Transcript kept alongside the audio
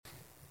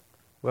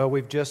Well,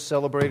 we've just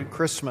celebrated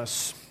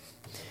Christmas.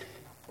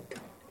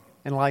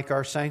 And like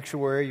our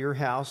sanctuary, your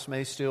house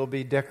may still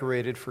be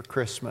decorated for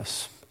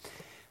Christmas.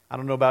 I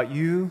don't know about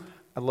you,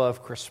 I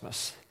love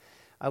Christmas.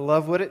 I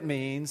love what it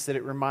means that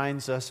it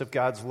reminds us of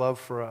God's love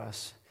for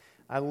us.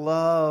 I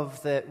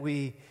love that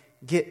we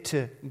get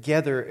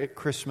together at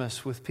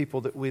Christmas with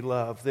people that we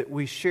love, that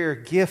we share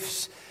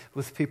gifts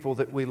with people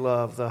that we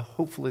love,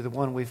 hopefully the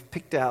one we've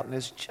picked out and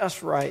is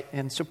just right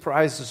and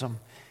surprises them.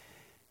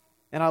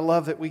 And I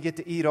love that we get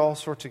to eat all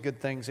sorts of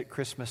good things at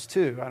Christmas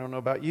too. I don't know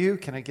about you.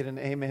 Can I get an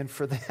amen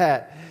for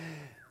that?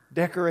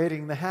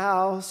 Decorating the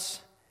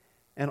house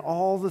and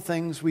all the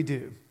things we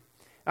do.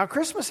 Now,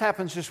 Christmas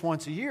happens just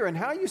once a year, and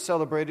how you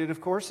celebrate it,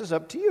 of course, is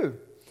up to you.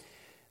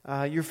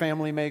 Your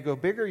family may go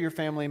bigger. Your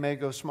family may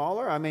go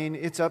smaller. I mean,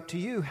 it's up to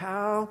you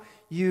how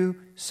you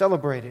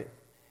celebrate it.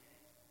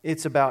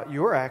 It's about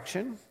your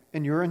action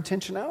and your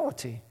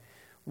intentionality,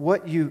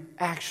 what you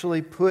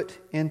actually put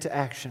into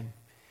action.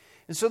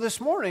 And so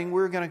this morning,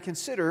 we're going to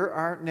consider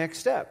our next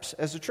steps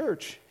as a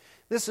church.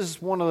 This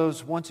is one of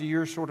those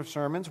once-a-year sort of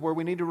sermons where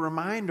we need to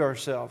remind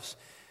ourselves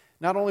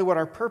not only what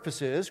our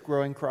purpose is,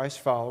 growing Christ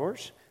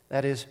followers,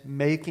 that is,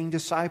 making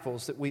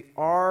disciples, that we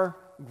are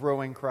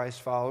growing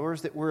Christ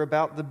followers, that we're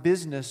about the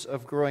business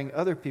of growing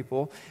other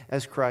people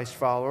as Christ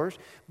followers.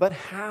 But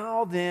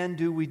how then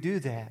do we do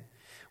that?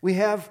 We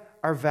have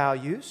our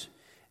values,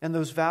 and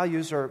those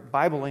values are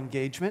Bible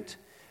engagement.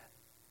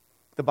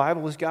 The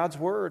Bible is God's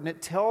Word, and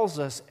it tells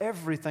us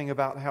everything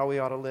about how we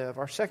ought to live.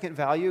 Our second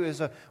value is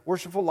a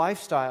worshipful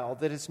lifestyle,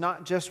 that it's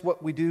not just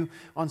what we do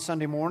on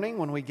Sunday morning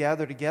when we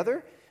gather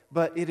together,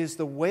 but it is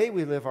the way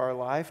we live our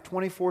life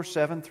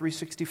 24/7,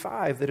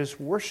 365, that is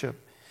worship.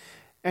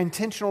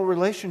 Intentional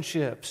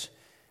relationships,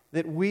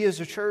 that we as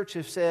a church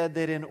have said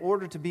that in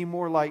order to be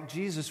more like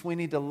Jesus, we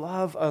need to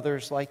love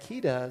others like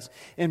He does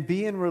and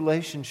be in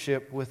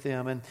relationship with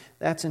them. And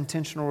that's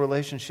intentional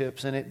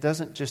relationships. And it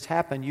doesn't just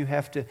happen. You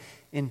have to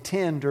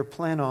intend or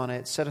plan on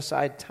it, set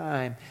aside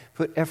time,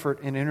 put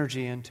effort and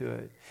energy into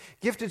it.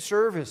 Gifted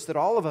service, that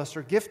all of us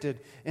are gifted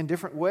in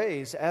different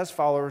ways as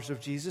followers of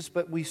Jesus,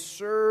 but we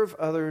serve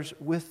others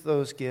with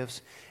those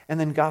gifts. And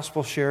then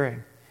gospel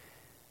sharing,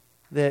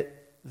 that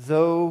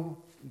though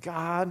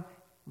God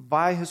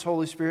by His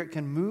Holy Spirit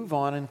can move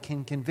on and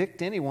can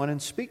convict anyone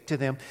and speak to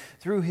them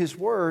through His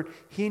Word,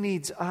 He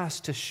needs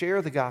us to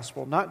share the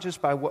gospel, not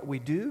just by what we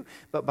do,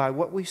 but by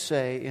what we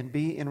say, and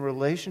be in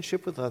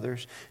relationship with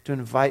others to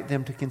invite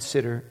them to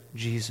consider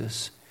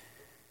Jesus.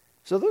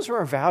 So those are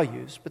our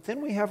values, but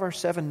then we have our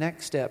 7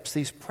 next steps,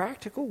 these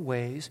practical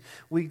ways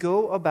we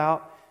go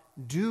about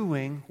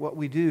doing what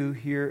we do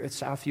here at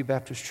Southview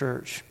Baptist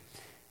Church.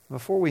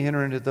 Before we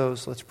enter into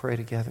those, let's pray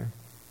together.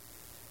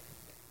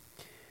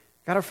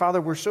 God our Father,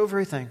 we're so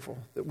very thankful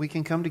that we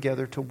can come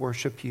together to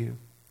worship You.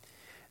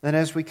 And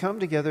as we come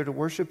together to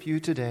worship You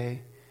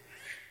today,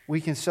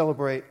 we can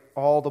celebrate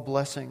all the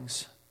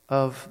blessings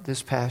of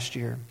this past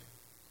year.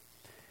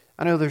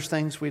 I know there's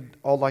things we'd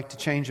all like to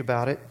change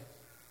about it.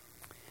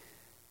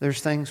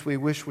 There's things we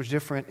wish was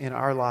different in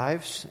our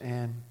lives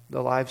and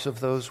the lives of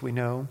those we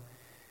know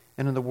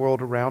and in the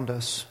world around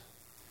us.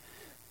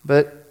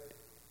 But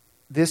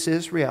this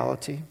is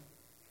reality,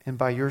 and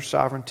by Your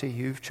sovereignty,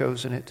 You've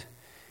chosen it.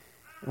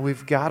 And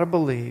we've got to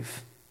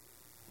believe,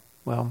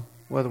 well,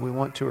 whether we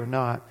want to or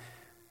not,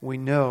 we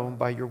know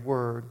by Your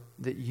Word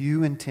that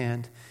You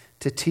intend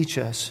to teach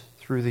us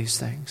through these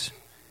things.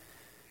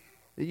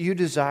 That You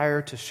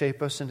desire to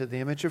shape us into the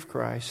image of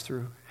Christ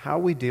through how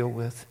we deal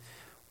with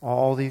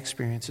all the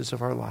experiences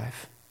of our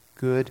life,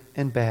 good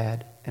and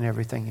bad and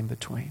everything in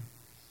between.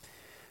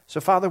 So,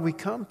 Father, we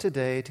come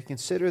today to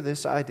consider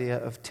this idea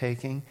of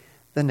taking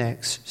the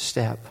next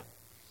step.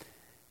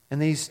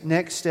 And these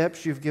next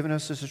steps You've given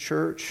us as a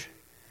church,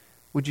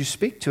 would You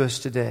speak to us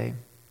today?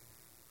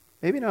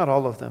 Maybe not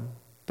all of them,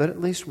 but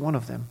at least one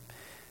of them.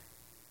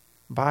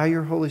 By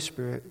Your Holy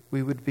Spirit,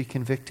 we would be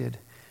convicted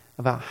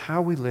about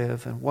how we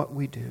live and what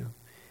we do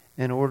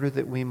in order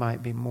that we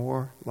might be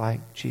more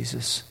like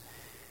Jesus.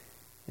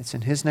 It's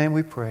in His name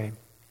we pray.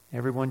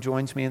 Everyone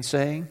joins me in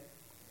saying,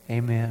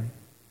 Amen.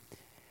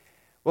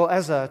 Well,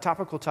 as a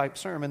topical type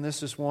sermon,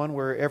 this is one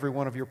where every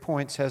one of your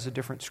points has a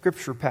different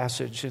scripture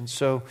passage. And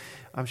so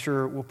I'm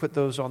sure we'll put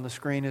those on the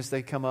screen as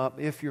they come up.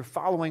 If you're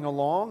following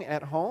along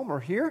at home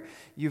or here,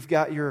 you've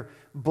got your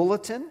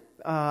bulletin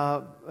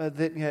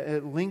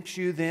that links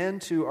you then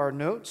to our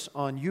notes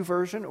on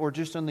YouVersion or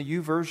just on the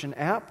YouVersion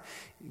app.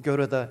 Go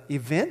to the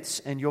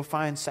events and you'll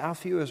find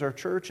Southview as our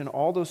church, and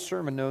all those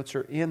sermon notes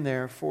are in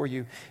there for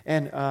you.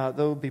 And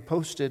they'll be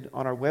posted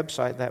on our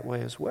website that way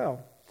as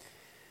well.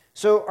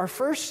 So our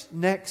first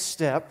next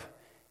step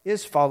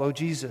is follow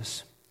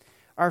Jesus.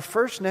 Our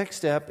first next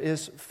step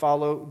is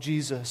follow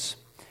Jesus.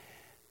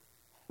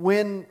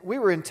 When we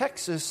were in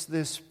Texas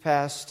this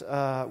past,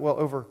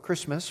 over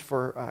Christmas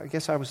for, I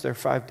guess I was there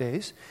 5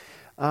 days,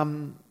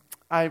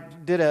 I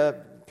did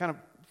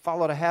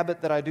followed a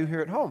habit that I do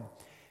here at home.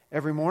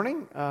 Every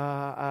morning,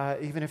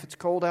 even if it's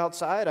cold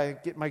outside, I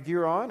get my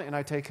gear on and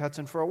I take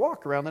Hudson for a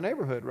walk around the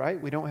neighborhood,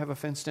 right? We don't have a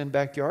fenced-in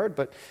backyard,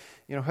 but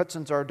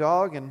Hudson's our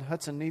dog, and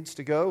Hudson needs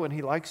to go, and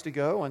he likes to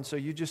go, and so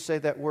you just say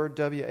that word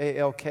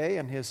W-A-L-K,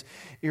 and his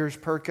ears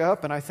perk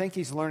up, and I think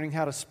he's learning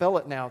how to spell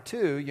it now,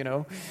 too,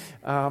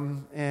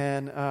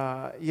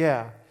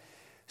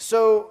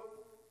 So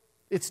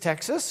it's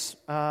Texas.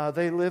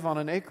 They live on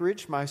an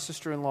acreage, my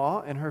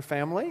sister-in-law and her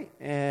family,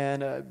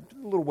 and a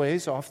little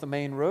ways off the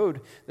main road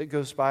that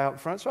goes by out in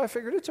front, so I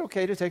figured it's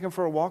okay to take him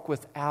for a walk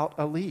without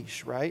a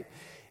leash, right?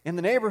 In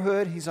the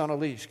neighborhood, he's on a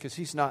leash because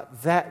he's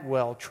not that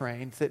well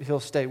trained that he'll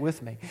stay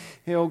with me.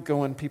 He'll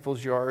go in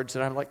people's yards,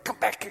 and I'm like, come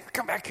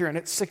back here, and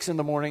it's 6 in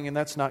the morning, and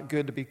that's not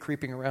good to be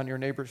creeping around your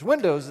neighbor's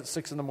windows at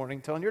 6 in the morning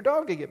telling your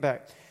dog to get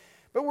back.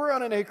 But we're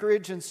on an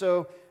acreage, and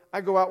so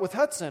I go out with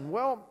Hudson.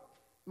 Well,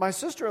 my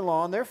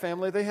sister-in-law and their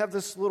family, they have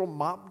this little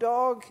mop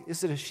dog.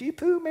 Is it a Shih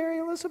Poo, Mary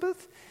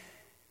Elizabeth?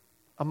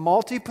 A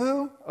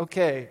Maltipoo?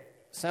 Okay,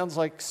 sounds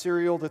like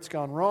cereal that's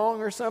gone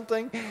wrong or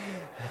something.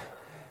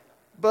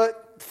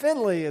 But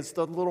Finley is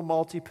the little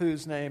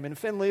Maltipoo's name, and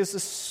Finley is a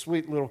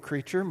sweet little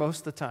creature most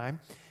of the time.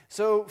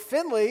 So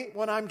Finley,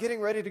 when I'm getting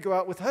ready to go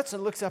out with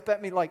Hudson, looks up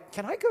at me like,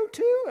 can I go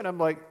too? And I'm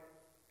like,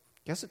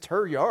 guess it's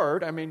her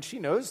yard. I mean, she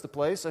knows the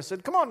place. I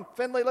said, come on,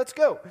 Finley, let's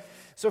go.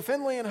 So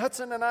Finley and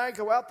Hudson and I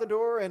go out the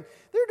door, and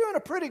they're doing a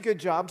pretty good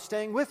job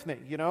staying with me,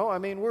 I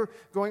mean, we're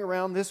going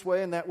around this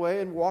way and that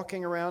way and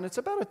walking around. It's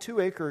about a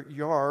 2-acre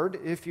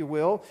yard, if you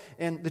will,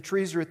 and the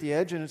trees are at the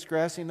edge, and it's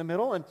grassy in the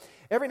middle. And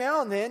every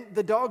now and then,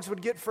 the dogs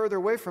would get further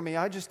away from me.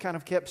 I just kind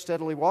of kept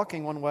steadily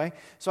walking one way.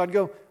 So I'd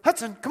go,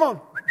 Hudson, come on.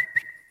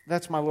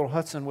 That's my little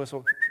Hudson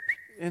whistle.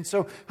 And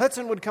so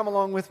Hudson would come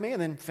along with me,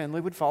 and then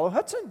Finley would follow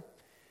Hudson.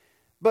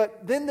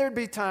 But then there'd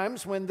be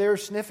times when they're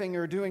sniffing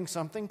or doing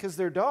something because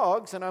they're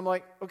dogs, and I'm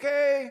like,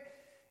 okay,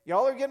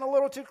 y'all are getting a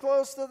little too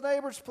close to the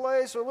neighbor's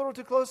place or a little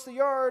too close to the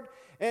yard.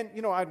 And,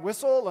 I'd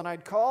whistle and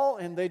I'd call,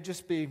 and they'd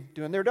just be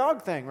doing their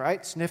dog thing,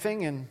 right?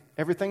 Sniffing and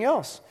everything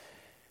else.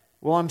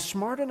 Well, I'm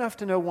smart enough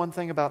to know one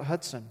thing about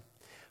Hudson.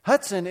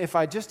 Hudson, if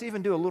I just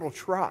even do a little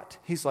trot,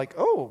 he's like,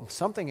 oh,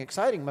 something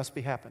exciting must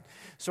be happening.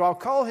 So I'll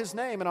call his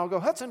name, and I'll go,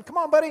 Hudson, come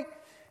on, buddy.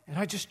 And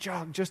I just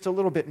jog just a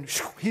little bit, and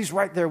he's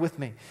right there with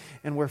me.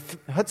 And where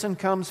Hudson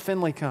comes,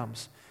 Finley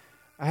comes.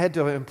 I had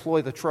to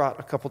employ the trot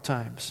a couple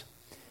times.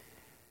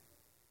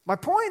 My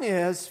point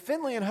is,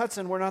 Finley and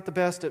Hudson were not the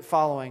best at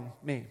following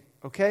me,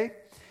 okay?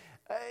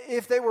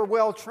 If they were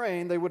well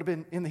trained, they would have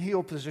been in the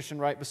heel position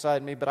right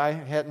beside me, but I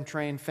hadn't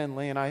trained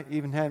Finley, and I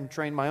even hadn't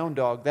trained my own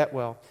dog that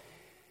well.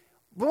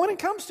 But when it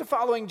comes to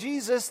following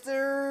Jesus,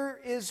 there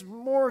is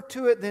more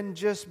to it than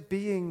just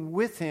being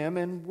with Him,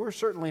 and we're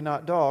certainly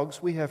not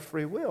dogs. We have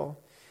free will.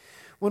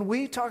 When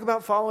we talk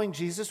about following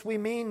Jesus, we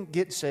mean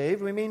get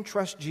saved. We mean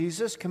trust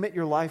Jesus, commit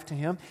your life to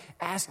Him,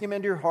 ask Him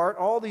into your heart.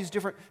 All these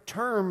different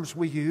terms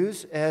we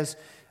use as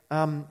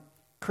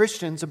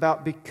Christians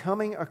about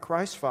becoming a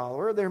Christ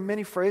follower. There are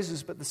many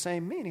phrases, but the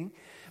same meaning.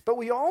 But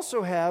we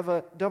also have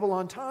a double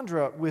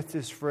entendre with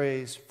this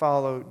phrase,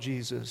 follow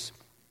Jesus.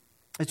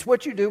 It's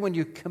what you do when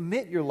you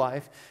commit your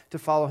life to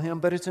follow Him,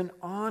 but it's an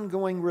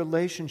ongoing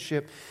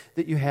relationship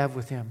that you have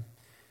with Him.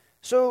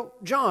 So,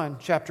 John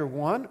chapter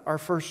 1, our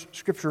first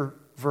scripture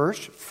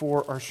verse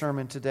for our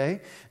sermon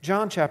today.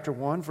 John chapter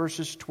 1,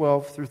 verses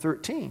 12 through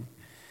 13.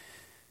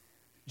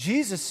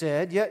 Jesus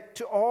said, "Yet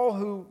to all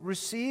who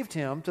received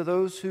Him, to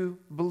those who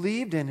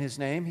believed in His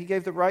name, He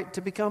gave the right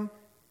to become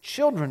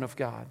children of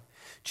God.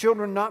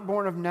 Children not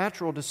born of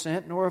natural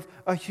descent, nor of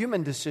a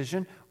human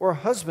decision or a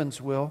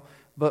husband's will,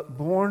 but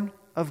born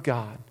of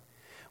God."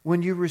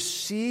 When you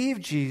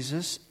receive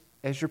Jesus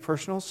as your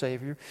personal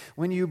Savior,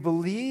 when you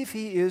believe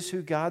He is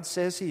who God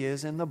says He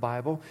is in the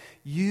Bible,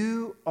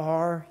 you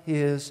are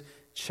His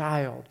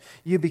child.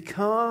 You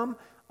become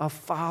a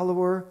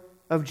follower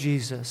of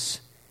Jesus,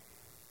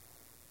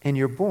 and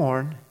you're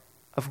born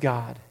of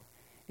God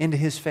into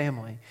His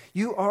family.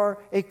 You are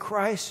a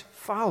Christ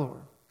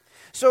follower.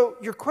 So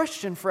your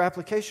question for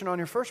application on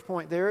your first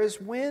point there is,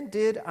 when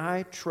did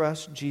I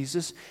trust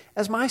Jesus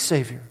as my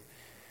Savior?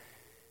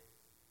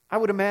 I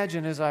would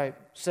imagine, as I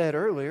said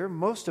earlier,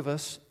 most of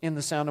us in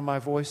the sound of my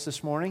voice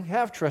this morning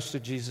have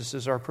trusted Jesus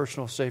as our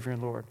personal Savior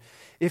and Lord.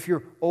 If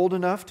you're old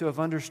enough to have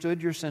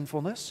understood your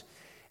sinfulness,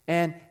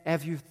 and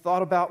have you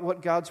thought about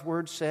what God's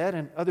Word said,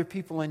 and other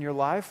people in your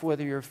life,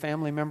 whether your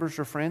family members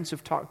or friends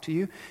have talked to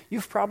you,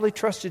 you've probably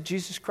trusted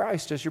Jesus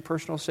Christ as your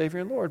personal Savior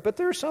and Lord. But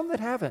there are some that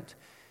haven't.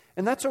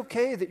 And that's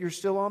okay that you're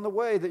still on the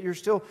way, that you're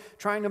still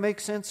trying to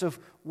make sense of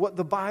what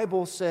the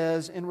Bible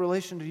says in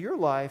relation to your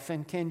life.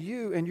 And can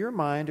you, in your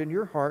mind and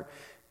your heart,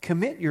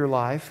 commit your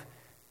life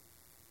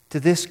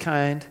to this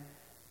kind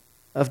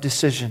of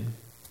decision?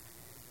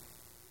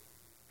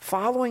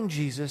 Following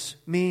Jesus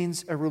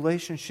means a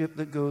relationship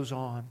that goes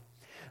on.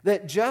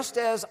 That just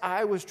as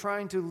I was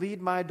trying to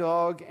lead my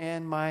dog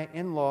and my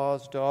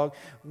in-law's dog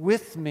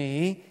with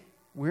me,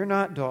 we're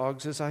not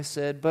dogs, as I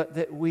said, but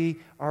that we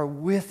are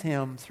with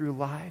Him through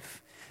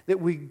life. That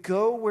we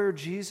go where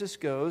Jesus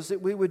goes,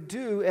 that we would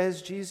do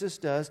as Jesus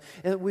does,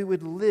 and that we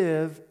would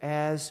live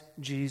as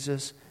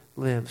Jesus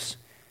lives.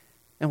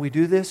 And we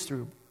do this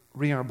through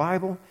reading our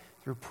Bible,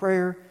 through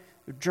prayer,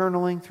 through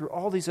journaling, through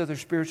all these other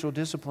spiritual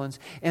disciplines,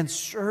 and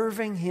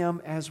serving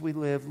Him as we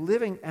live,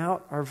 living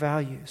out our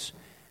values,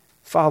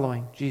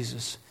 following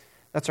Jesus.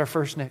 That's our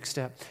first next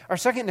step. Our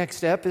second next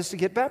step is to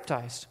get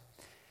baptized.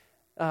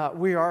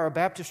 We are a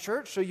Baptist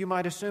church, so you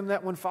might assume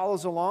that one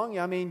follows along.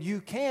 I mean,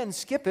 you can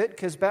skip it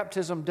because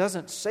baptism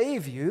doesn't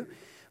save you,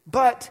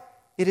 but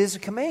it is a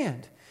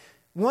command.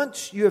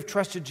 Once you have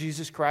trusted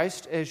Jesus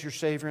Christ as your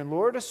Savior and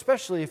Lord,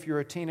 especially if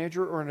you're a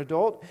teenager or an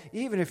adult,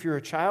 even if you're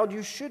a child,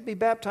 you should be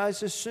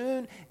baptized as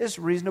soon as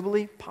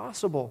reasonably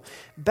possible.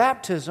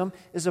 Baptism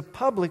is a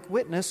public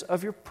witness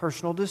of your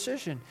personal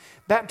decision.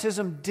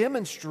 Baptism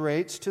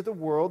demonstrates to the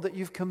world that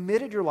you've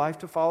committed your life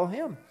to follow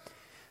Him.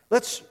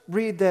 Let's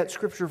read that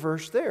scripture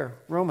verse there,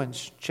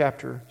 Romans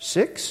chapter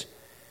 6.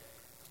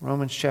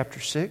 Romans chapter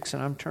 6,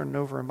 and I'm turning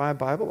over in my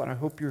Bible, and I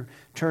hope you're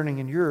turning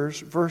in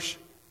yours, verse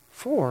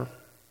 4.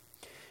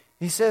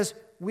 He says,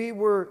 "We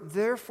were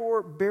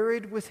therefore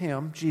buried with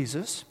Him,"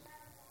 Jesus,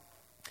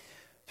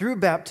 "through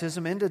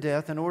baptism into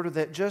death, in order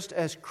that just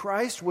as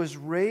Christ was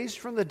raised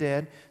from the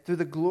dead through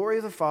the glory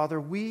of the Father,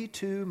 we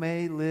too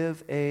may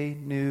live a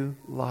new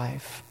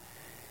life."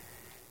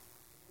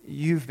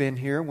 You've been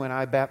here when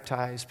I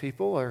baptize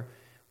people, or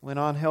when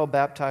Angel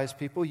baptized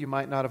people. You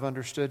might not have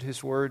understood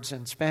his words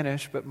in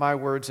Spanish, but my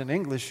words in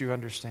English you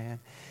understand.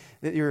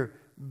 That you're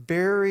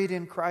buried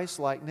in Christ's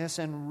likeness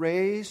and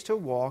raised to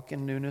walk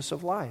in newness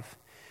of life.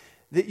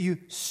 That you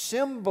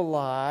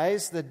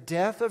symbolize the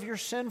death of your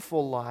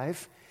sinful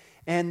life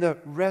and the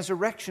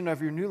resurrection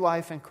of your new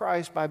life in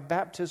Christ by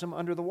baptism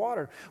under the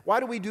water. Why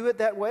do we do it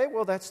that way?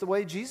 Well, that's the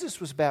way Jesus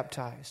was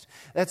baptized.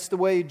 That's the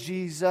way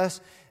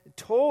Jesus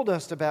told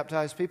us to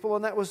baptize people,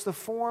 and that was the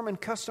form and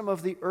custom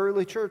of the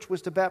early church,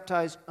 was to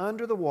baptize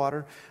under the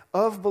water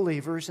of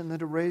believers and then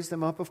to raise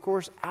them up, of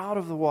course, out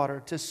of the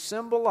water to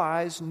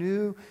symbolize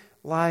new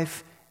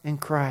life in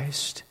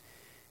Christ.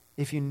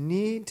 If you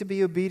need to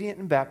be obedient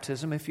in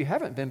baptism, if you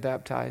haven't been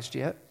baptized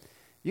yet,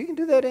 you can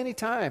do that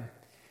anytime.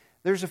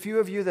 There's a few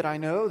of you that I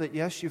know that,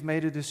 yes, you've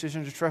made a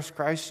decision to trust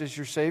Christ as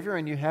your Savior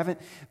and you haven't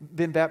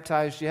been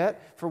baptized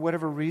yet for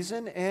whatever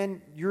reason,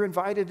 and you're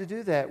invited to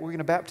do that. We're going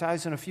to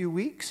baptize in a few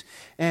weeks,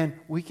 and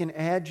we can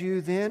add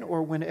you then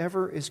or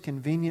whenever is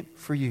convenient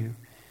for you.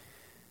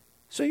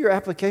 So your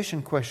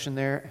application question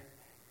there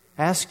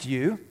asks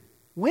you,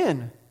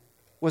 when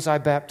was I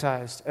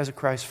baptized as a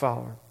Christ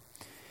follower?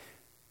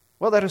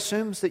 Well, that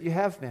assumes that you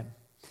have been.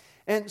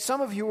 And some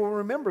of you will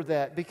remember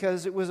that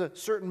because it was a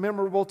certain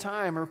memorable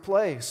time or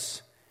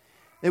place.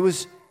 It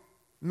was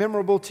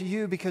memorable to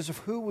you because of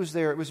who was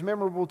there. It was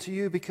memorable to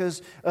you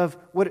because of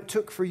what it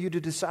took for you to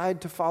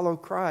decide to follow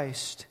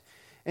Christ.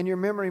 And your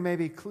memory may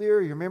be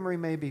clear, your memory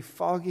may be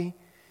foggy,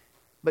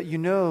 but you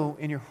know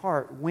in your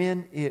heart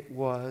when it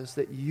was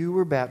that you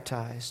were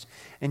baptized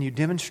and you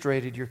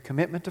demonstrated your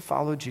commitment to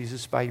follow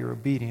Jesus by your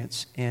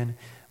obedience in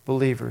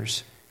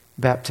believers'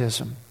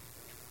 baptism.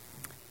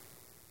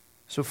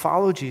 So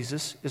follow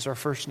Jesus is our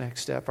first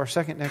next step. Our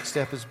second next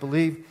step is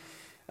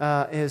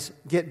is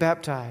get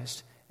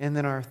baptized. And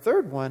then our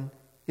third one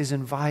is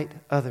invite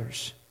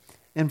others.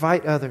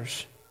 Invite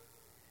others.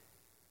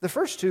 The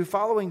first two,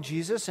 following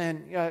Jesus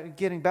and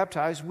getting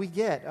baptized, we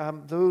get.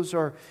 Those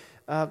are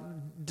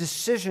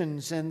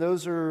decisions and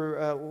those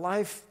are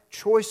life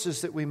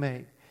choices that we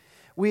make.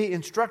 We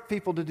instruct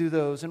people to do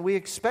those and we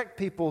expect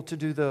people to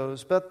do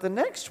those. But the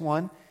next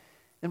one,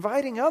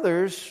 inviting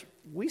others,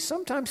 we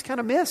sometimes kind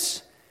of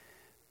miss.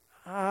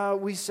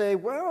 We say,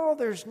 well,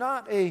 there's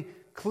not a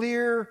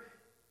clear,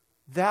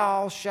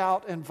 thou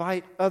shalt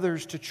invite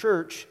others to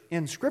church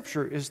in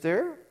Scripture, is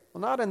there?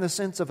 Well, not in the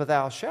sense of a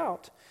thou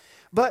shalt.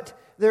 But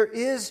there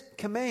is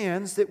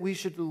commands that we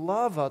should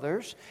love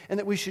others and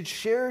that we should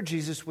share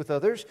Jesus with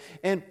others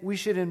and we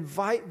should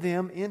invite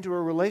them into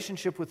a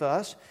relationship with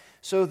us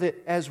so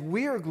that as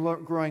we are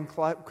growing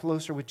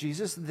closer with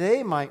Jesus,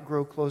 they might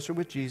grow closer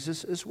with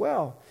Jesus as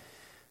well.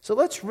 So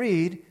let's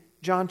read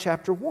John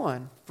chapter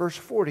 1, verse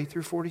 40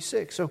 through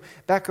 46. So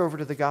back over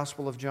to the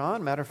Gospel of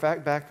John. Matter of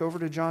fact, back over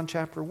to John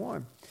chapter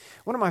 1.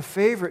 One of my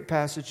favorite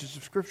passages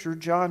of Scripture,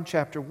 John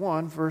chapter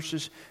 1,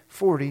 verses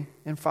 40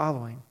 and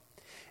following.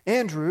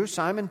 Andrew,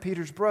 Simon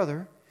Peter's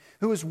brother,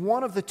 who was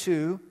one of the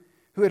two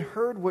who had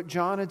heard what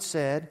John had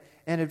said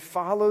and had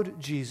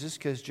followed Jesus,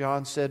 because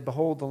John said,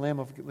 "Behold, the Lamb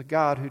of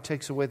God who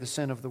takes away the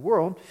sin of the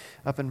world,"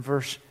 up in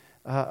verse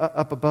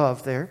up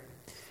above there.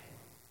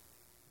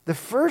 The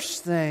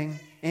first thing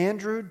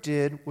Andrew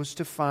did was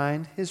to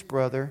find his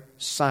brother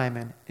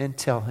Simon and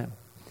tell him,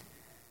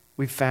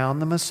 "We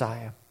found the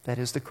Messiah," that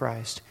is the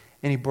Christ,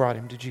 and he brought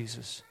him to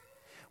Jesus.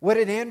 What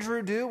did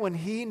Andrew do when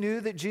he knew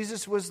that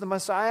Jesus was the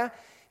Messiah?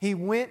 He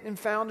went and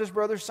found his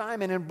brother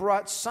Simon and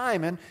brought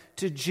Simon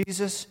to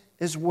Jesus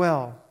as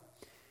well.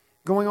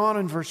 Going on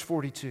in verse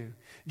 42,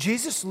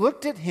 Jesus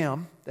looked at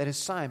him, that is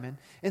Simon,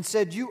 and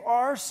said, "You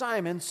are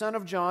Simon, son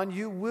of John.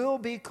 You will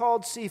be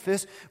called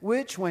Cephas,"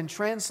 which when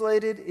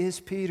translated is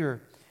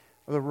Peter,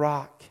 the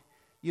rock.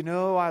 You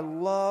know, I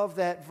love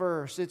that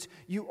verse. It's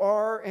you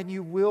are and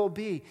you will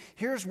be.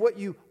 Here's what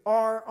you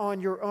are on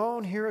your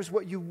own. Here is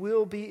what you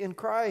will be in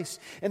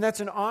Christ. And that's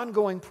an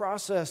ongoing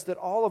process that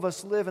all of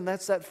us live, and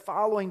that's that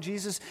following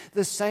Jesus,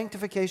 the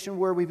sanctification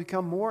where we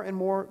become more and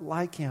more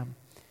like Him.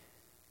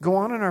 Go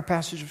on in our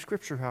passage of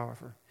Scripture,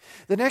 however.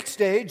 The next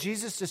day,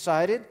 Jesus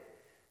decided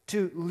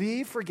to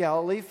leave for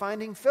Galilee,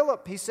 finding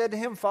Philip. He said to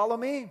him, "Follow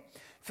me."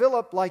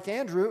 Philip, like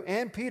Andrew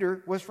and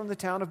Peter, was from the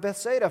town of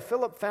Bethsaida.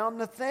 Philip found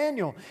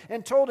Nathanael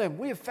and told him,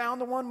 "We have found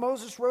the one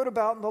Moses wrote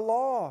about in the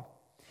law,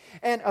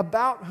 and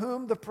about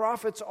whom the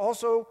prophets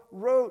also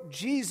wrote,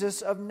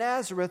 Jesus of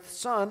Nazareth,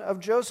 son of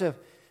Joseph."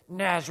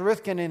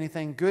 "Nazareth, can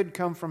anything good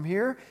come from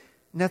here?"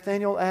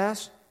 Nathanael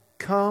asked.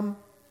 "Come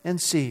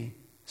and see,"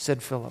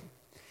 said Philip.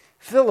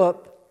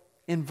 Philip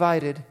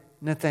invited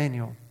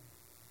Nathanael.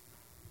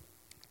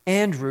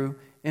 Andrew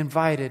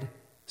invited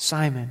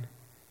Simon.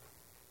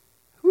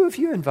 Who have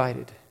you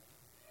invited?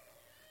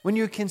 When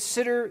you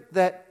consider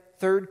that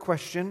third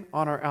question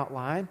on our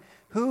outline,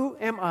 who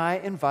am I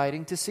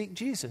inviting to seek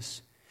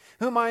Jesus?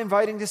 Who am I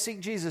inviting to seek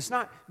Jesus?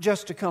 Not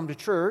just to come to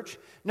church,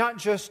 not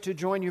just to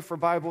join you for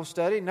Bible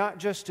study, not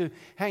just to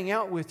hang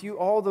out with you.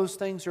 All those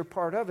things are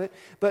part of it.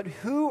 But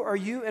who are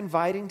you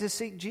inviting to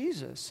seek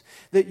Jesus?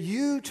 That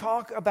you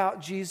talk about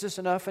Jesus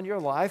enough in your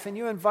life and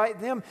you invite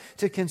them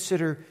to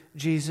consider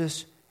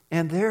Jesus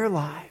and their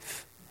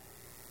life.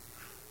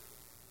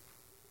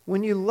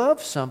 When you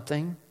love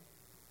something,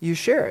 you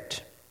share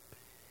it.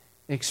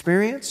 An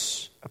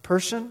experience, a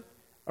person,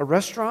 a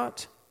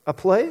restaurant, a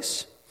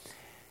place.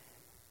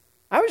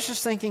 I was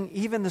just thinking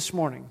even this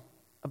morning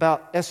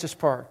about Estes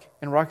Park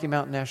and Rocky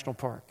Mountain National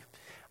Park.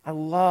 I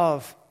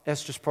love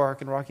Estes Park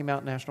and Rocky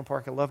Mountain National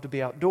Park. I love to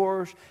be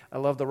outdoors. I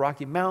love the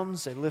Rocky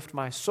Mountains. They lift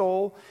my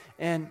soul.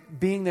 And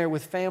being there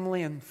with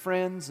family and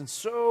friends and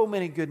so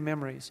many good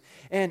memories.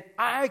 And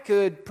I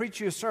could preach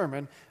you a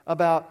sermon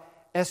about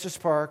Estes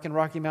Park and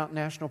Rocky Mountain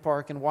National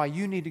Park and why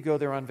you need to go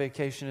there on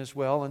vacation as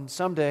well. And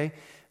someday,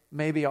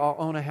 maybe I'll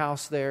own a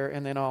house there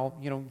and then I'll,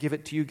 give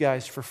it to you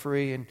guys for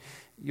free and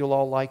you'll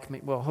all like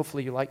me. Well,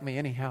 hopefully you like me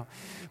anyhow.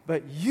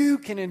 But you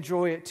can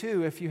enjoy it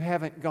too if you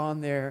haven't gone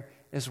there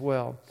as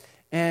well.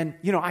 And,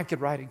 I could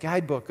write a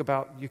guidebook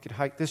about you could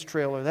hike this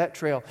trail or that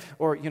trail.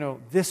 Or,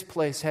 this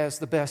place has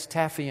the best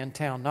taffy in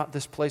town, not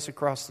this place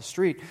across the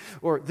street.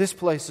 Or this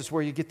place is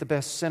where you get the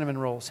best cinnamon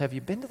rolls. Have you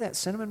been to that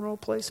cinnamon roll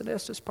place at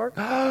Estes Park?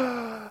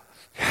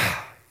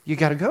 You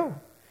got to go.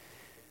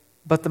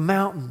 But the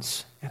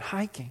mountains and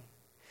hiking.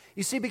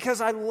 You see,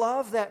 because I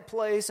love that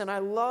place and I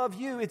love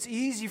you, it's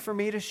easy for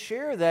me to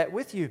share that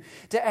with you,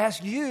 to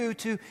ask you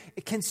to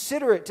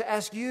consider it, to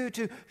ask you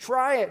to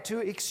try it, to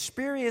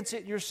experience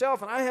it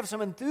yourself. And I have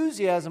some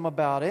enthusiasm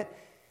about it,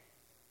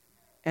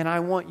 and I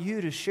want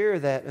you to share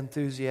that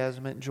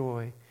enthusiasm and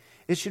joy.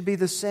 It should be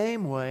the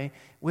same way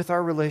with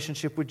our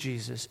relationship with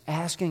Jesus,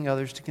 asking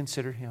others to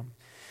consider Him.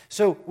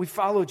 So we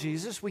follow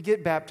Jesus, we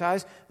get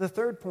baptized. The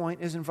third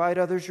point is invite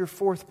others. Your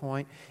fourth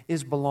point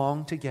is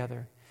belong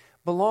together.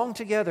 Belong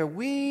together.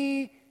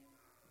 We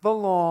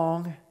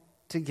belong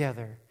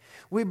together.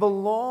 We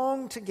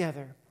belong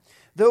together.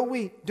 Though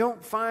we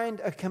don't find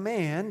a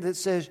command that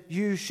says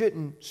you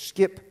shouldn't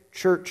skip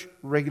church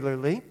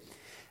regularly.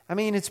 I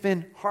mean, it's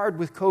been hard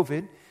with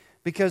COVID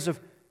because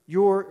of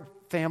your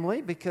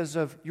family, because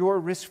of your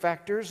risk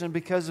factors, and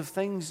because of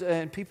things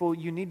and people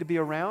you need to be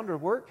around or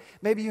work.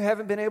 Maybe you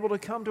haven't been able to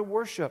come to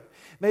worship.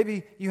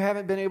 Maybe you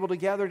haven't been able to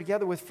gather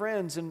together with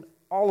friends, and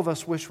all of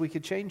us wish we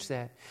could change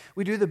that.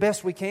 We do the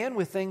best we can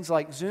with things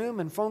like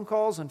Zoom and phone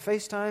calls and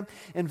FaceTime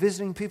and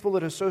visiting people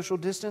at a social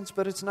distance,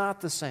 but it's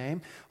not the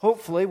same.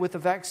 Hopefully, with the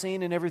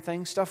vaccine and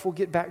everything, stuff will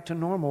get back to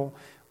normal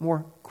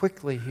more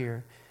quickly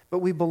here. But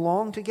we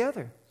belong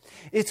together.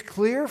 It's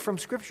clear from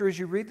Scripture as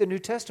you read the New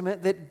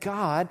Testament that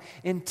God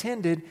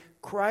intended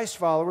Christ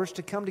followers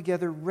to come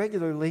together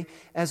regularly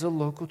as a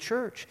local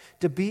church,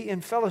 to be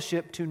in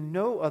fellowship, to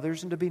know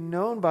others, and to be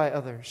known by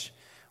others.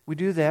 We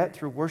do that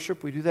through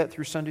worship. We do that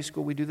through Sunday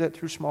school. We do that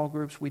through small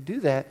groups. We do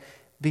that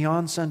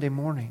beyond Sunday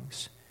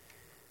mornings.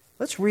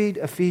 Let's read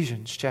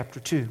Ephesians chapter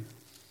 2.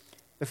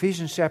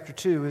 Ephesians chapter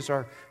 2 is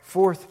our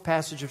fourth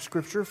passage of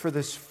Scripture for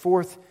this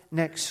fourth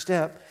next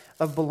step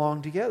of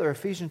belong together.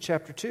 Ephesians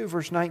chapter 2,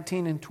 verse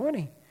 19 and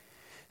 20. It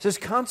says,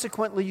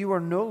 "Consequently, you are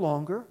no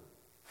longer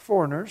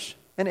foreigners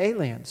and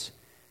aliens,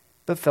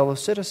 but fellow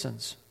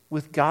citizens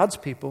with God's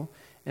people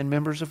and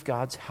members of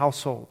God's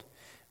household,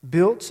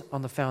 built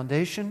on the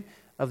foundation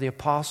of the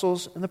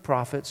apostles and the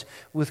prophets,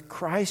 with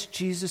Christ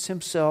Jesus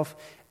Himself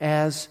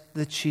as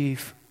the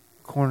chief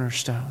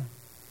cornerstone."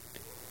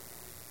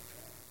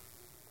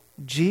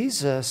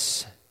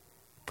 Jesus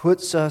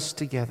puts us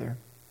together.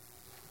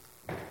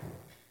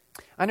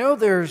 I know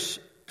there's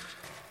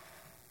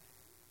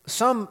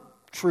some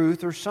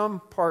truth or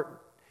some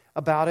part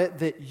about it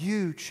that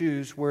you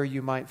choose where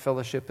you might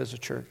fellowship as a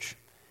church.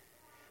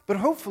 But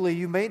hopefully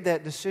you made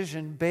that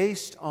decision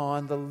based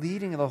on the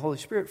leading of the Holy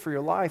Spirit for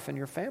your life and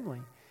your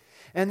family.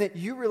 and that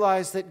you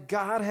realize that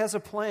God has a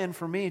plan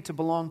for me to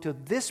belong to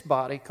this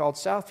body called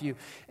Southview,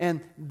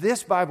 and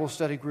this Bible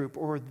study group,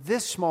 or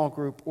this small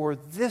group, or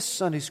this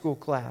Sunday school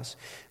class,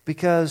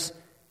 because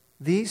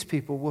these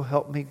people will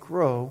help me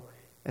grow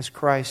as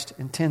Christ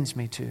intends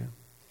me to.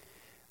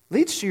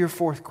 Leads to your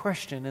fourth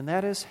question, and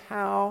that is,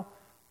 how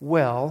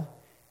well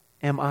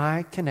am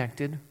I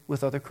connected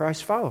with other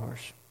Christ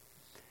followers?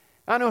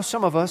 I know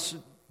some of us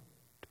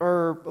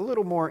are a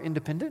little more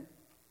independent.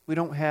 We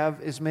don't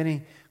have as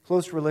many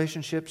close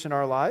relationships in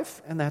our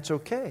life, and that's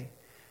okay.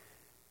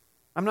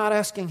 I'm not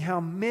asking how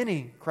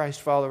many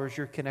Christ followers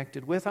you're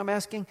connected with. I'm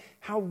asking,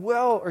 how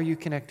well are you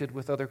connected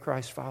with other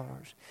Christ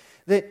followers?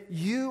 That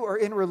you are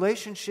in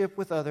relationship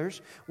with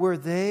others where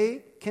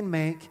they can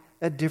make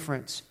a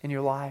difference in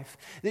your life.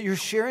 That you're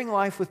sharing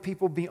life with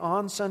people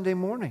beyond Sunday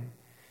morning.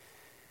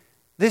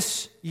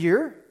 This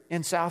year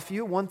in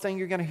Southview, one thing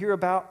you're going to hear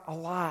about a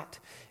lot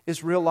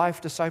is real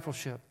life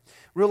discipleship.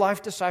 Real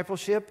life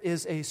discipleship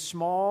is a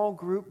small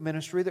group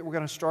ministry that we're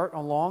going to start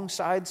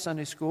alongside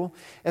Sunday school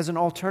as an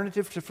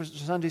alternative to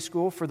Sunday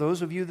school for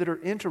those of you that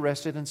are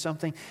interested in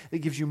something that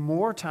gives you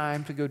more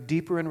time to go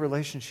deeper in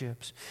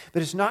relationships.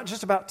 But it's not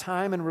just about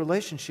time and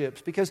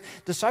relationships, because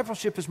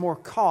discipleship is more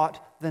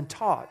caught than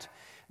taught.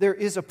 There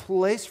is a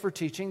place for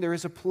teaching, there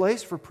is a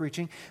place for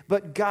preaching,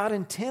 but God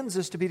intends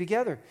us to be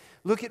together.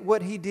 Look at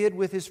what He did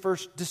with His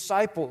first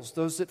disciples,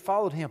 those that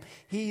followed Him.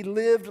 He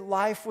lived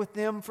life with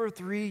them for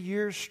 3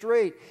 years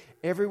straight.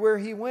 Everywhere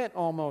He went,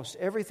 almost.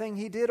 Everything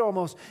He did,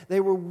 almost. They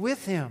were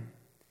with Him.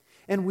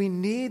 And we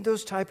need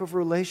those type of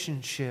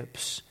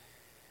relationships,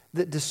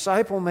 that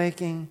disciple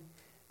making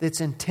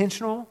that's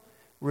intentional,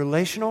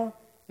 relational,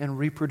 and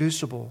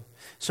reproducible.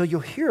 So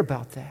you'll hear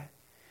about that.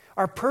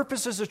 Our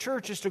purpose as a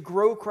church is to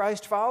grow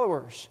Christ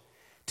followers,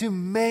 to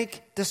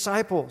make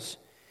disciples.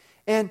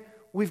 And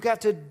we've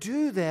got to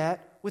do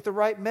that with the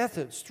right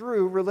methods,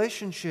 through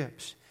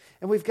relationships.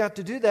 And we've got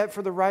to do that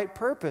for the right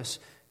purpose,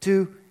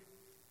 to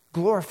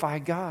glorify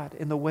God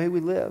in the way we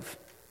live.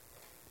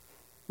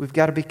 We've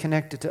got to be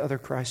connected to other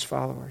Christ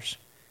followers.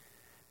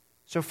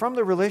 So from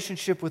the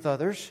relationship with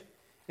others,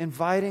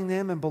 inviting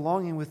them and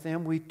belonging with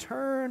them, we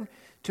turn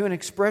to an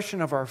expression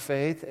of our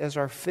faith as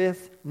our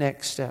fifth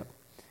next step.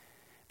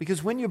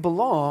 Because when you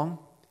belong,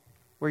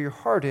 where your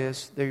heart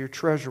is, there your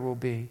treasure will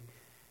be.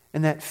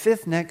 And that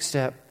fifth next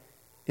step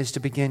is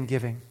to begin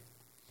giving.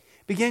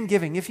 Begin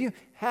giving. If you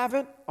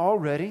haven't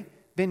already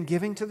been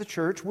giving to the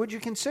church, would you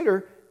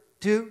consider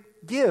to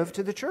give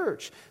to the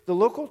church? The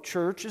local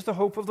church is the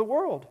hope of the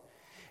world.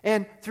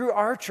 And through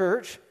our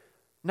church,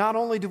 not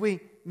only do we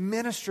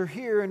minister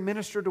here and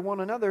minister to one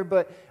another,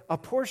 but a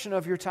portion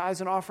of your tithes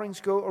and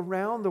offerings go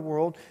around the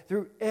world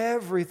through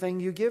everything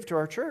you give to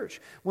our church.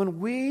 When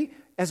we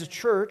as a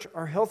church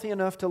are healthy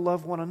enough to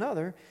love one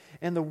another,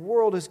 and the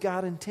world as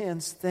God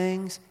intends,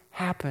 things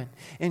happen.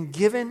 And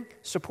giving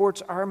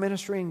supports our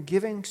ministry, and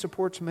giving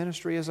supports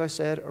ministry, as I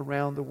said,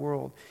 around the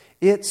world.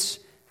 It's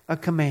a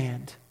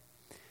command.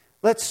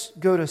 Let's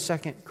go to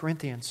 2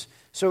 Corinthians.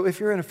 So if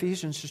you're in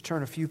Ephesians, just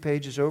turn a few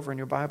pages over in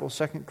your Bible.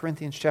 2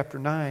 Corinthians chapter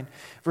 9,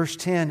 verse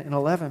 10 and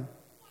 11.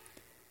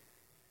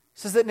 It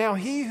says that now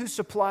He who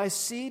supplies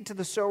seed to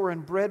the sower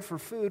and bread for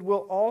food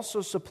will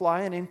also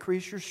supply and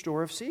increase your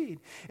store of seed,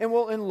 and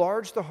will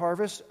enlarge the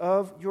harvest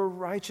of your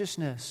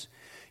righteousness.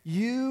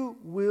 You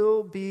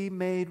will be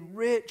made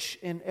rich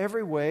in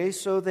every way,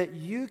 so that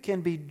you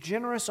can be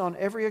generous on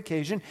every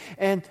occasion,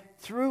 and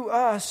through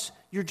us,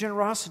 your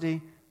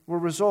generosity will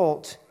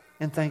result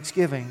in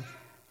thanksgiving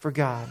for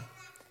God.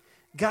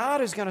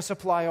 God is going to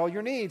supply all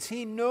your needs.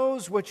 He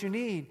knows what you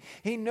need.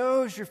 He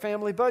knows your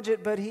family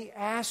budget, but He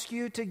asks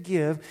you to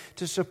give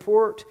to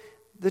support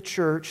the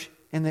church,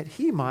 and that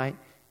He might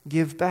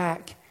give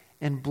back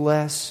and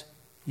bless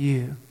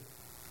you.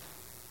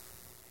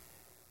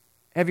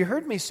 Have you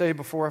heard me say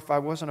before, if I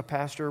wasn't a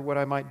pastor, what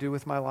I might do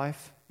with my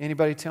life?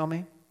 Anybody tell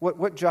me?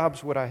 What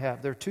jobs would I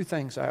have? There are two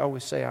things I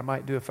always say I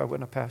might do if I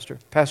wasn't a pastor.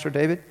 Pastor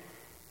David?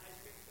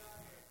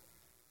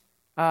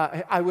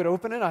 I would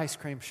open an ice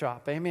cream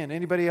shop. Amen.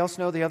 Anybody else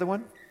know the other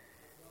one?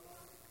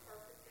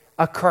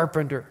 A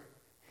carpenter.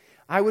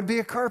 I would be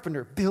a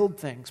carpenter, build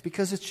things,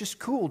 because it's just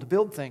cool to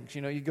build things.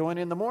 You know, you go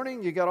in the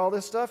morning, you got all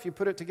this stuff, you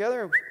put it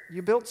together,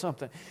 you built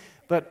something.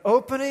 But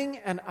opening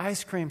an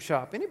ice cream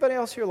shop. Anybody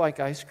else here like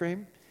ice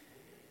cream?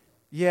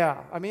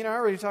 Yeah, I mean, I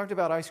already talked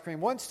about ice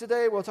cream once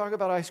today. We'll talk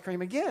about ice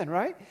cream again,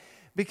 right?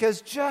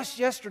 Because just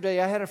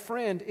yesterday I had a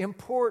friend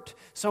import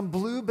some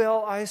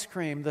Bluebell ice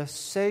cream, the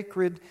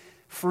sacred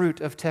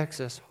fruit of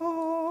Texas.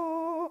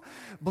 Oh,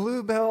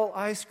 Bluebell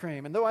ice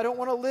cream. And though I don't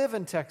want to live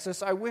in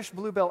Texas, I wish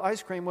Bluebell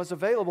ice cream was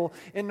available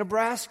in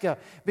Nebraska,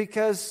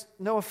 because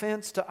no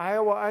offense to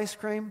Iowa ice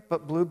cream,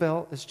 but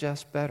Bluebell is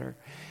just better.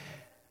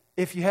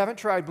 If you haven't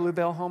tried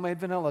Bluebell homemade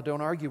vanilla,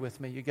 don't argue with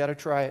me. You got to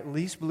try at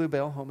least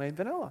Bluebell homemade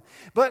vanilla.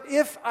 But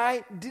if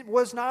I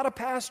was not a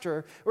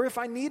pastor, or if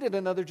I needed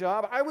another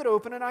job, I would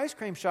open an ice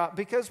cream shop,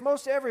 because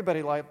most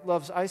everybody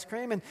loves ice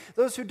cream. And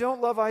those who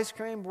don't love ice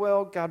cream,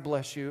 well, God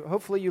bless you.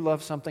 Hopefully you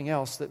love something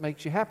else that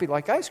makes you happy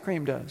like ice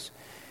cream does.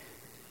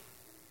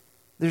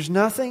 There's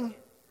nothing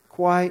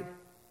quite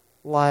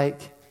like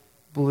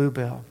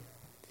Bluebell.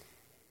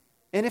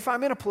 And if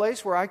I'm in a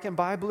place where I can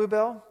buy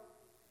Bluebell,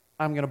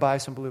 I'm going to buy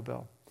some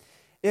Bluebell.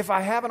 If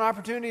I have an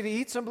opportunity to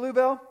eat some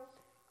Bluebell,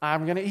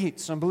 I'm going to eat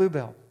some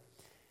Bluebell.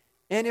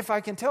 And if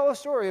I can tell a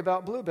story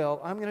about Bluebell,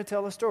 I'm going to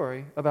tell a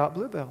story about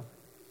Bluebell.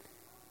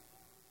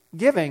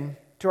 Giving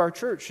to our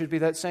church should be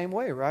that same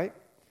way, right?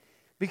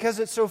 Because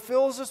it so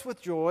fills us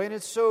with joy and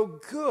it's so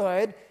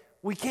good,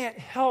 we can't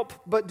help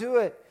but do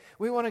it.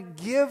 We want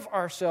to give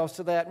ourselves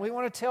to that. And we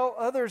want to tell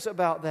others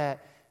about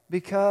that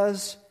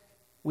because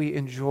we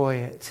enjoy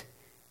it.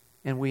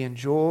 And we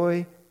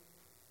enjoy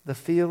the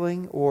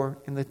feeling, or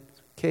in the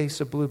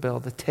case of Bluebell,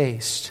 the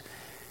taste.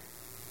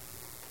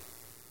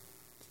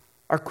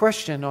 Our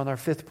question on our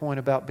fifth point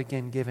about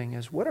begin giving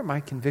is, what are my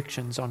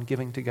convictions on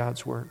giving to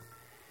God's work?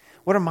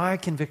 What are my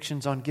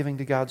convictions on giving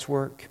to God's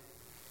work?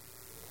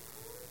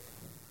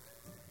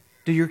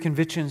 Do your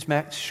convictions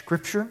match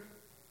Scripture?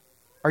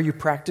 Are you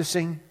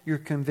practicing your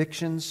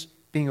convictions,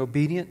 being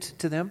obedient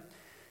to them?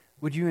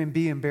 Would you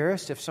be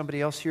embarrassed if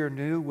somebody else here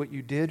knew what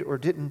you did or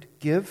didn't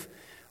give,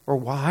 or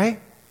why?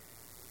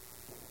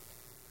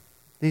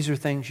 These are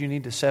things you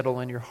need to settle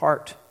in your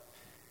heart.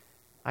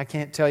 I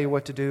can't tell you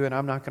what to do, and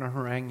I'm not going to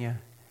harangue you.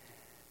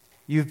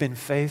 You've been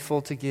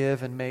faithful to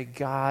give, and may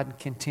God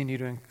continue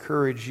to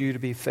encourage you to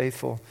be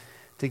faithful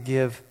to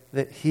give,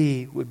 that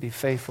He would be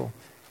faithful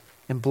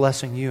in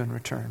blessing you in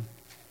return.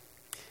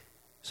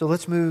 So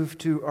let's move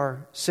to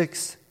our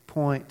sixth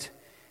point,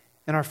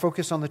 and our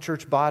focus on the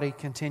church body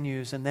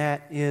continues, and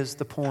that is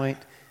the point,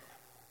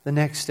 the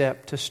next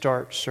step, to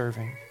start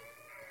serving.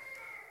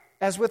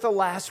 As with the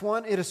last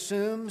one, it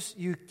assumes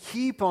you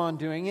keep on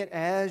doing it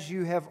as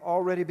you have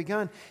already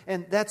begun.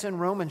 And that's in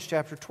Romans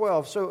chapter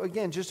 12. So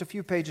again, just a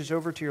few pages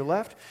over to your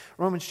left,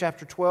 Romans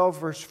chapter 12,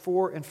 verse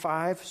 4 and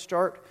 5,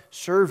 start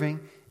serving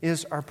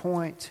is our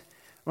point.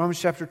 Romans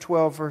chapter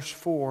 12, verse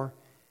 4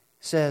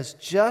 says,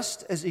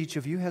 just as each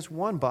of you has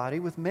one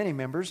body with many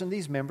members, and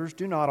these members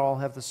do not all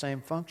have the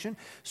same function,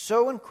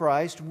 so in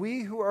Christ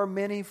we who are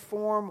many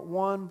form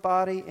one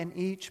body, and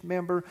each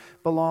member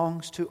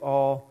belongs to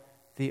all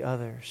the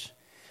others.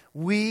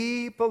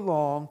 We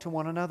belong to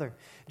one another.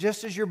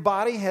 Just as your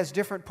body has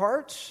different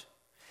parts,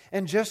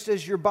 and just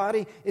as your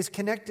body is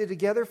connected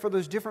together for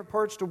those different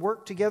parts to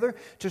work together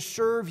to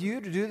serve you,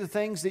 to do the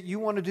things that you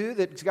want to do,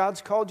 that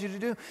God's called you to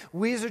do,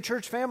 we as a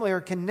church family are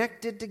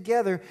connected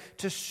together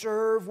to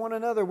serve one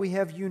another. We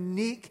have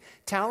unique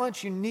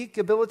talents, unique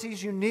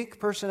abilities, unique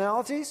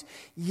personalities,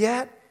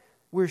 yet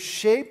we're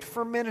shaped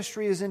for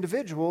ministry as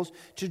individuals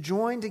to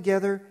join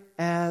together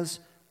as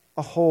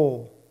a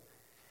whole.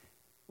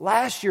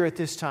 Last year at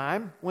this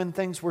time, when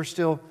things were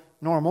still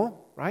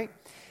normal, right?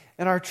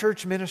 In our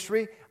church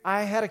ministry,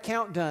 I had a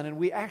count done, and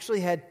we actually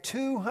had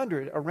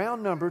 200, a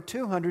round number,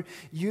 200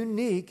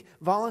 unique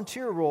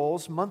volunteer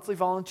roles, monthly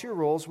volunteer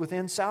roles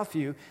within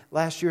Southview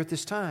last year at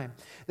this time.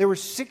 There were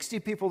 60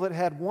 people that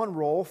had one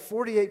role,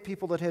 48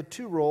 people that had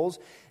two roles,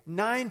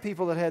 9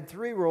 people that had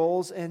 3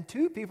 roles, and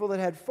 2 people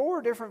that had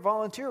 4 different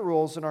volunteer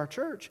roles in our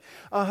church.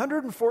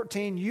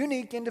 114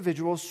 unique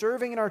individuals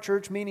serving in our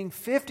church, meaning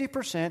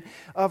 50%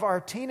 of our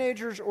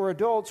teenagers or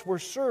adults were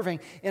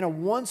serving in a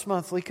once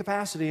monthly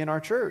capacity in our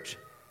church.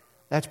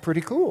 That's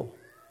pretty cool.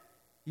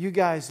 You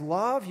guys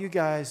love, you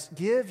guys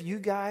give, you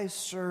guys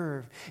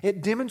serve.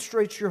 It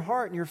demonstrates your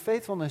heart and your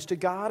faithfulness to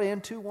God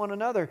and to one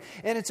another.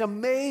 And it's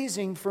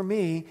amazing for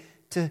me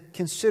to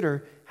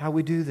consider how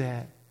we do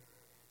that.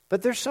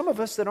 But there's some of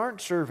us that aren't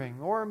serving,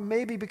 or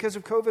maybe because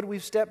of COVID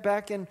we've stepped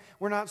back and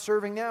we're not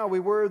serving now, we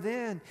were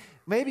then.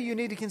 Maybe you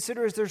need to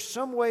consider, is there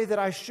some way that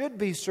I should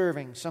be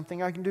serving?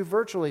 Something I can do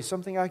virtually,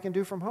 something I can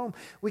do from home.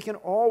 We can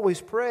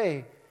always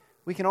pray.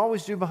 We can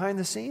always do behind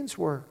the scenes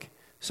work.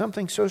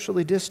 Something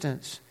socially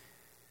distanced,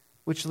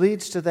 which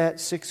leads to that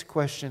sixth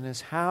question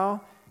is,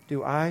 how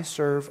do I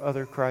serve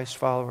other Christ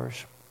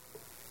followers?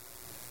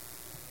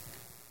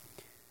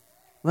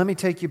 Let me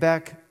take you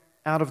back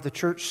out of the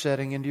church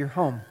setting into your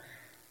home.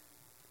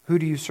 Who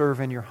do you serve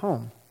in your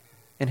home,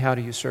 and how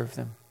do you serve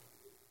them?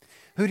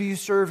 Who do you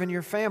serve in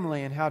your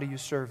family, and how do you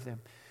serve them?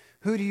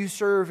 Who do you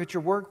serve at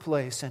your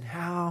workplace, and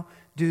how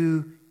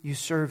do you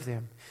serve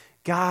them?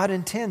 God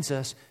intends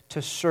us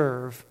to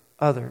serve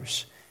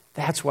others.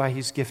 That's why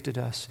He's gifted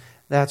us.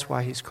 That's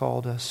why He's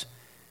called us.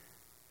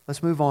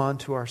 Let's move on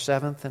to our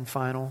seventh and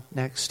final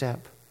next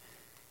step.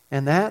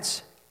 And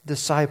that's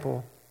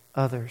disciple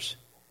others.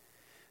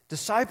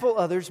 Disciple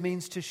others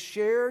means to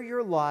share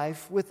your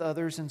life with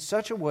others in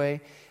such a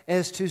way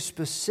as to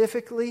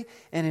specifically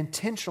and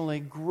intentionally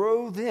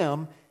grow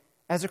them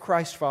as a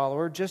Christ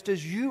follower, just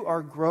as you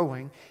are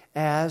growing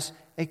as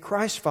a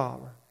Christ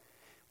follower.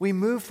 We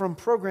move from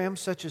programs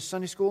such as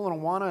Sunday School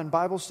and Awana and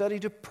Bible study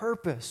to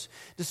purpose.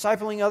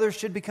 Discipling others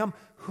should become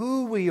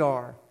who we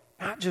are,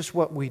 not just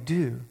what we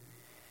do.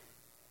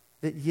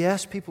 That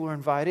yes, people are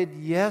invited.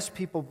 Yes,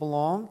 people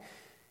belong.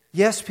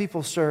 Yes,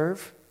 people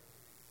serve.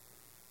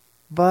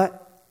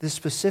 But the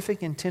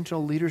specific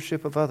intentional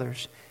leadership of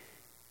others,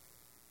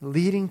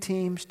 leading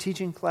teams,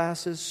 teaching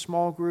classes,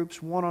 small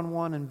groups,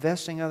 one-on-one,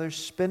 investing others,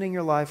 spending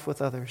your life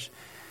with others.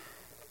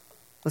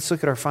 Let's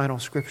look at our final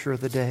scripture of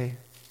the day.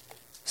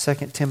 2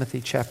 Timothy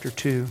chapter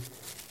 2,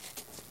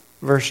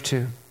 verse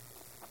 2.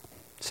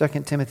 2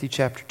 Timothy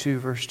chapter 2,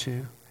 verse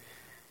 2.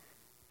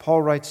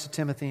 Paul writes to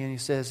Timothy and he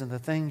says, "And the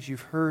things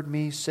you've heard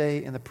me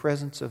say in the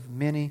presence of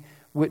many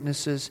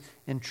witnesses,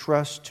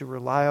 entrust to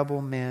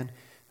reliable men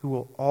who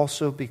will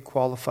also be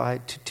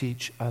qualified to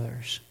teach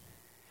others."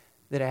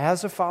 That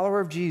as a follower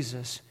of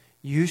Jesus,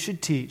 you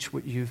should teach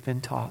what you've been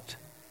taught.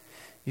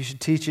 You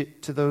should teach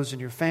it to those in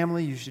your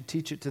family. You should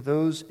teach it to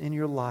those in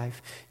your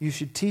life. You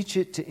should teach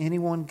it to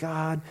anyone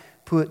God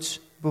puts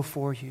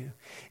before you.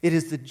 It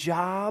is the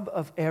job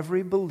of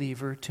every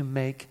believer to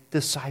make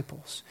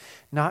disciples.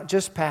 Not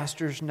just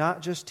pastors,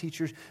 not just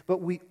teachers,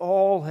 but we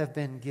all have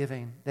been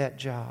given that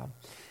job.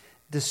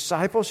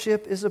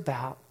 Discipleship is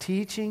about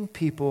teaching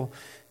people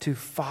to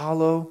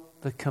follow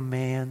the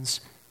commands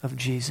of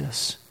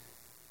Jesus.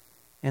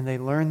 And they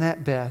learn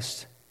that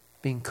best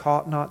being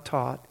caught, not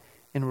taught,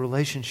 in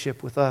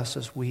relationship with us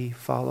as we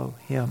follow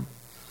Him.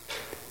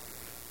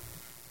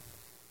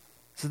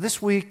 So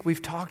this week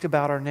we've talked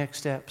about our next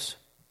steps.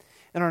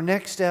 And our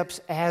next steps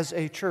as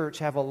a church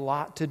have a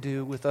lot to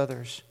do with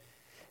others.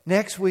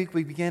 Next week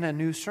we begin a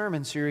new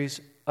sermon series,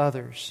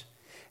 Others.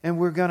 And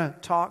we're going to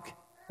talk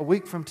a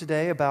week from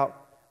today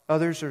about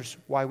others is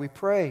why we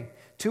pray.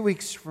 2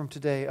 weeks from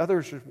today,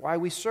 others is why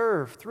we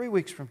serve. 3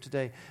 weeks from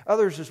today,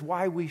 others is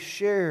why we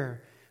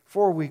share.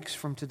 4 weeks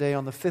from today,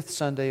 on the 5th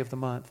Sunday of the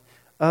month,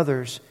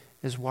 others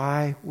is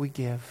why we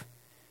give.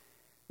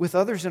 With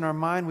others in our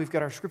mind, we've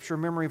got our scripture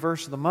memory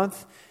verse of the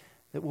month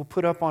that we'll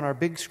put up on our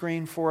big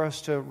screen for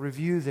us to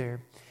review there.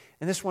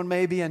 And this one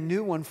may be a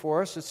new one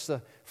for us. It's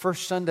the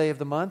first Sunday of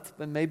the month,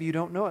 but maybe you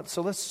don't know it.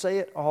 So let's say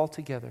it all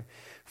together.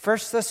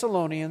 1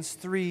 Thessalonians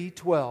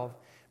 3:12.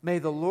 May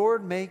the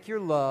Lord make your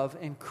love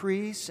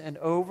increase and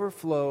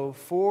overflow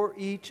for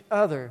each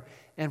other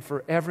and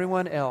for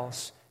everyone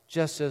else,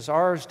 just as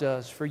ours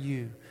does for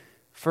you.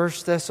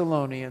 1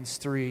 Thessalonians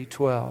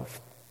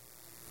 3:12.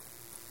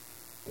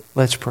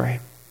 Let's pray.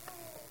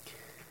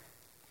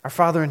 Our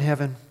Father in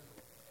heaven,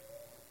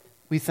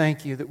 we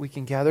thank you that we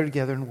can gather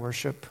together and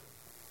worship.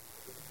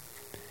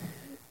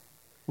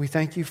 We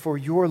thank you for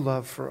your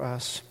love for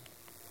us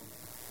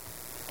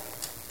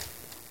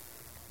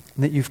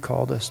and that you've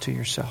called us to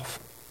yourself.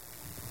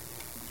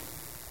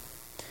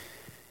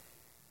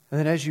 And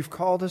that as you've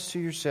called us to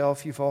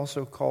yourself, you've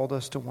also called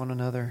us to one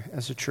another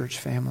as a church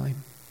family.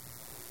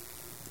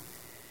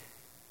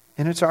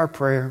 And it's our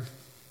prayer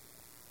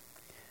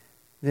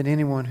that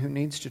anyone who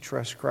needs to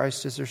trust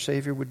Christ as their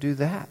Savior would do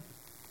that.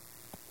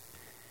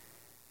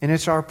 And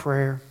it's our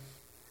prayer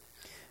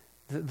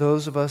that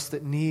those of us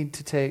that need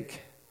to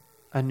take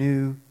a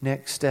new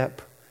next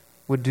step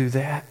would do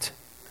that.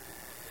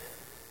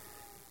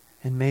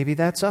 And maybe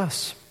that's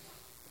us.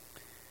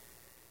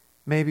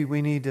 Maybe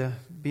we need to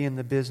be in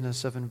the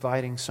business of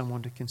inviting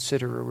someone to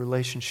consider a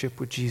relationship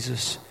with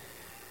Jesus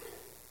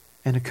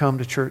and to come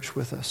to church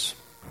with us.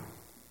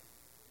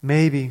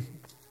 Maybe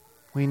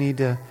we need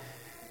to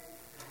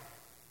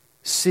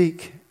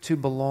seek to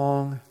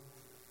belong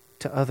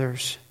to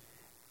others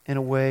in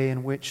a way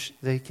in which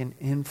they can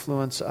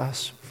influence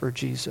us for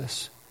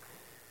Jesus.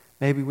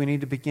 Maybe we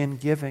need to begin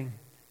giving.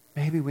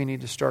 Maybe we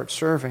need to start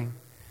serving.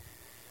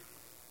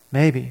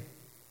 Maybe,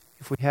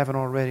 if we haven't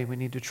already, we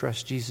need to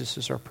trust Jesus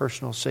as our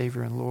personal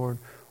Savior and Lord,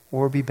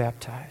 or be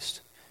baptized.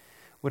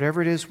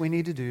 Whatever it is we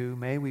need to do,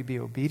 may we be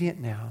obedient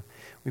now.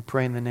 We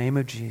pray in the name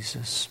of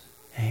Jesus.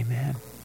 Amen.